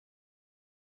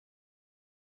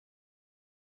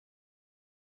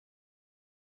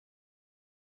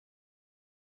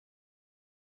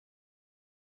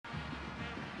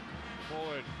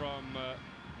forward from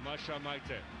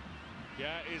Maite.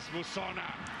 Here is Musona.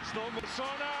 Still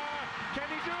Musona. Can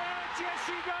he do it? Yes,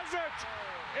 he does it.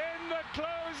 In the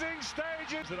closing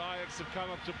stages. That Ajax have come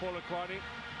up to Polokwane,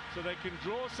 so they can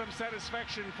draw some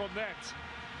satisfaction from that.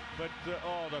 But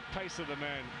oh, the pace of the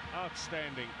man,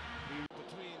 outstanding.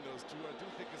 Between those two, I do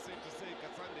think it's safe to say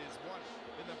Katsande is one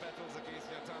in the battles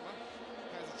against Yatama.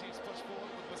 Kaizer Chiefs push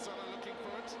forward with Musona looking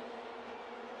for it.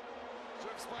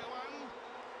 Drifts by one.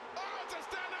 Oh, it's a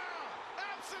stunner!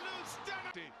 Absolute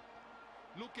stunner!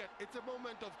 Look at, it's a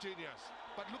moment of genius,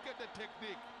 but look at the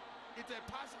technique. It's a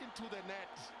pass into the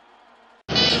net.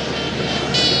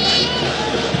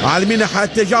 على اليمين ناحية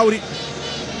التجاوري،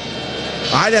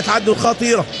 عالية تعدي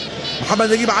خطيرة.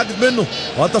 محمد نجيب عدت منه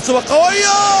والتصويبة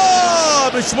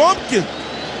قوية مش ممكن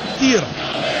كتيرة.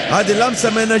 هذه اللمسة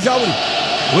من نجاوري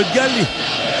والجلي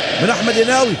من أحمد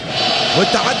يناوي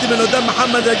والتعدي من قدام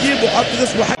محمد نجيب وحط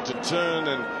جسمه. To turn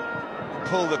and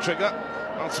pull the trigger.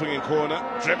 Swinging corner,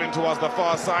 driven towards the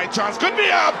far side. Chance could be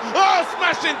up. Oh,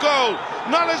 smashing goal!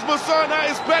 Knowledge Musona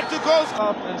is back to goals.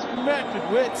 Up and met with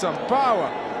width and power.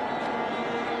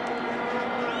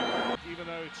 Even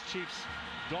though it's Chiefs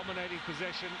dominating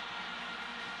possession,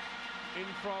 in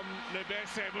from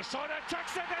Lebese. Musona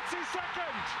tucks it. That's his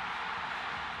second.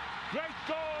 Great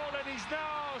goal, and he's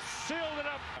now sealed it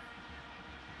up.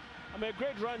 I mean, a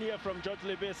great run here from George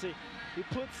Lebese. He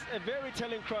puts a very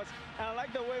telling cross, and I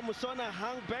like the way Musona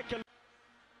hung back and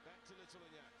Back to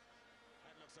Lithuania.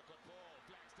 That looks a good ball.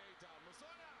 Flags data.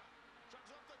 Musona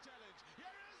shrugs off the challenge.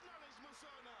 Here is Knowledge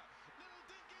Musona. Little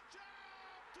dinky jump.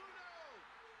 2-0.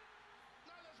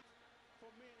 Knowledge.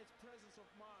 For me, it's presence of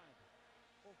mind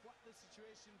of what the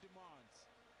situation demands.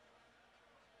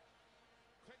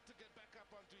 Quick to get back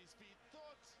up onto his feet.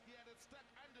 Thought he had it stuck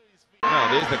under his feet. Now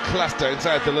there's the cluster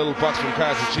inside the little box from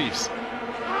Kaizer Chiefs.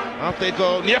 Up they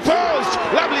go, near post!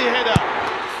 Lovely header!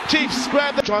 Chiefs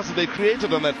grab the chances they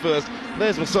created on that first.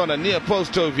 There's Musona, near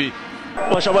post, Toby.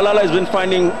 well, Shabalala has been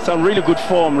finding some really good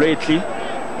form lately.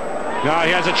 Now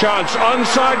he has a chance.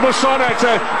 Onside Musona. It's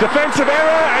a defensive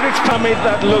error, and it's Made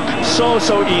that look so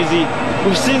easy.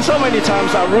 We've seen so many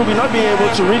times Ruby not being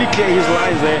able to really clear his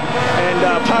lines there, and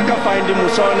Parker finding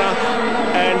Musona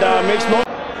and makes no.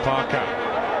 Parker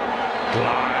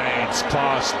glides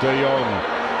past De Jong.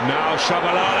 Now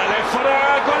Shabalala left footer,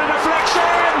 got a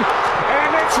deflection, and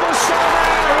it's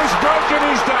Musona who's broken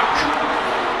his duck.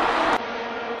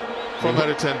 From out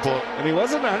of 10 ball. And he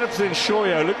wasn't 100% sure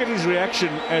here. Look at his reaction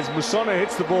as Musona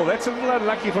hits the ball. That's a little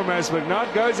unlucky from Asberg. Now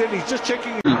it goes in, he's just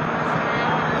checking.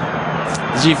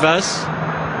 جيفاس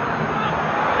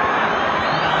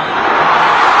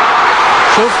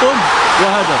شفتم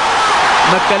وهدف.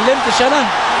 ما اتكلمتش انا،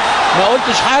 ما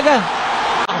قلتش حاجه.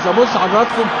 لحظه بص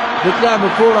حضراتكم، بتلعب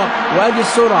الكوره وادي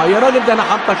السرعه يا راجل، ده انا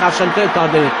حطك عشان تقطع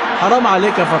دي. حرام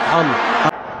عليك يا فتح الله.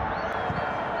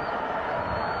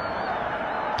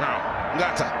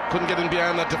 Ngata couldn't get in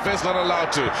behind that defense, not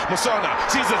allowed to. Musona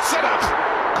sees it set up,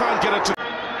 can't get it to.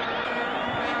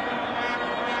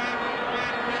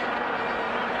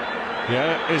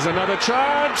 Here is another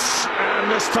chance,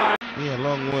 and this time. Yeah,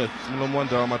 along with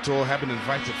Mulumwanda Amato, have been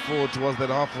invited forward towards that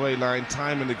halfway line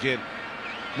time and again.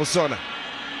 Musona.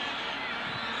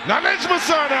 Knowledge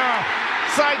Musona!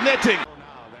 Side netting.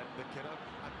 Now that they cannot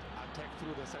attack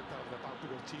through the center of the park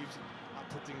because Chiefs are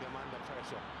putting them under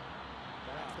pressure.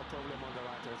 That's the problem on the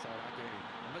right hand side again.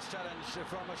 This challenge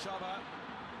from Ashaba.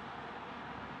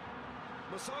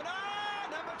 Musona,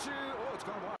 number 2. Oh, it's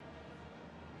gone wide.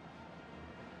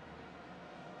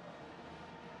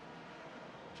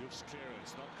 Chiefs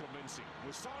clearance, not convincing.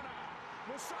 Musona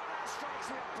strikes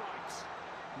the upright.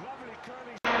 Lovely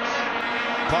curling.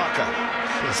 Parker,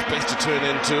 there's space to turn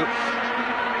into.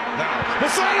 Now,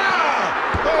 Musona!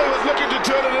 Oh, he was looking to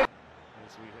turn it in.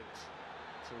 As we head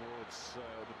towards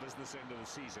the business end of the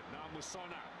season. Now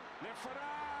Musona, left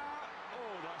footer.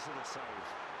 Oh, nice little save.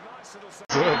 Nice little save.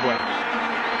 Good one.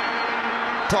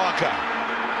 Parker,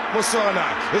 Musona,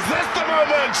 is this the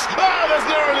moment? Oh, that's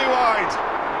narrowly wide.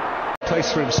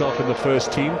 Place for himself in the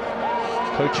first team.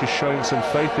 Coach is showing some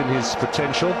faith in his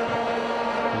potential.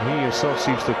 And he himself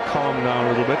seems to calm down a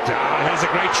little bit. Here's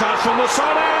a great chance for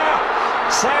Musona!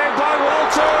 Saved by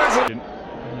Walters!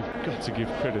 You've got to give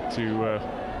credit to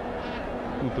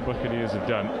what the Buccaneers have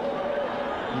done.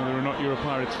 Whether or not you're a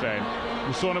Pirates fan.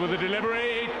 Musona with the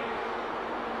delivery.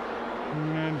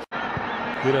 And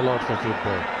with a lot of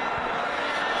football.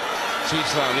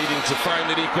 Chiefs now needing to find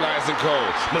an equalizing goal.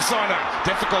 Musona,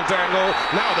 difficult angle.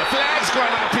 Now the flag's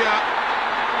gone up here.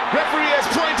 Referee has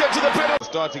pointed to the penalty.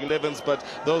 Starting 11s, but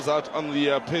those out on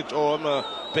the pitch or on the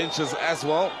benches as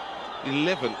well.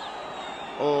 11,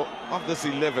 or of this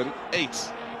 11,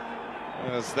 8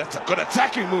 Yes, that's a good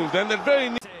attacking move then. They're very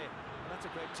neat. That's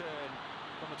a great turn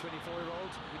from a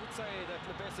 24-year-old. We did say that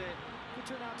Lebese could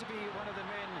turn out to be one of the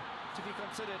men to be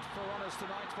considered for honours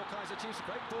tonight for Kaiser Chiefs. A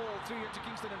great ball through into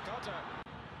Kingston and Carter.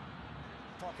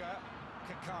 Pocker,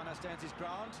 Kakana stands his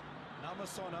ground. Now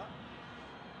Musona.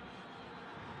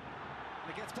 And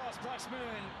it gets past Bryce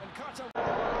Moon and Carter.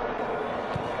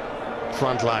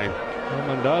 Front line.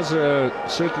 Well, Mandaza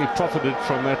certainly profited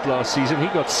from that last season. He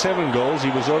got 7 goals.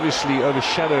 He was obviously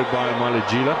overshadowed by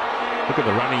Malajila. Look at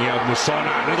the running here of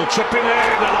Musona. A little chip in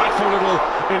there. Delightful little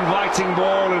inviting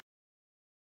ball.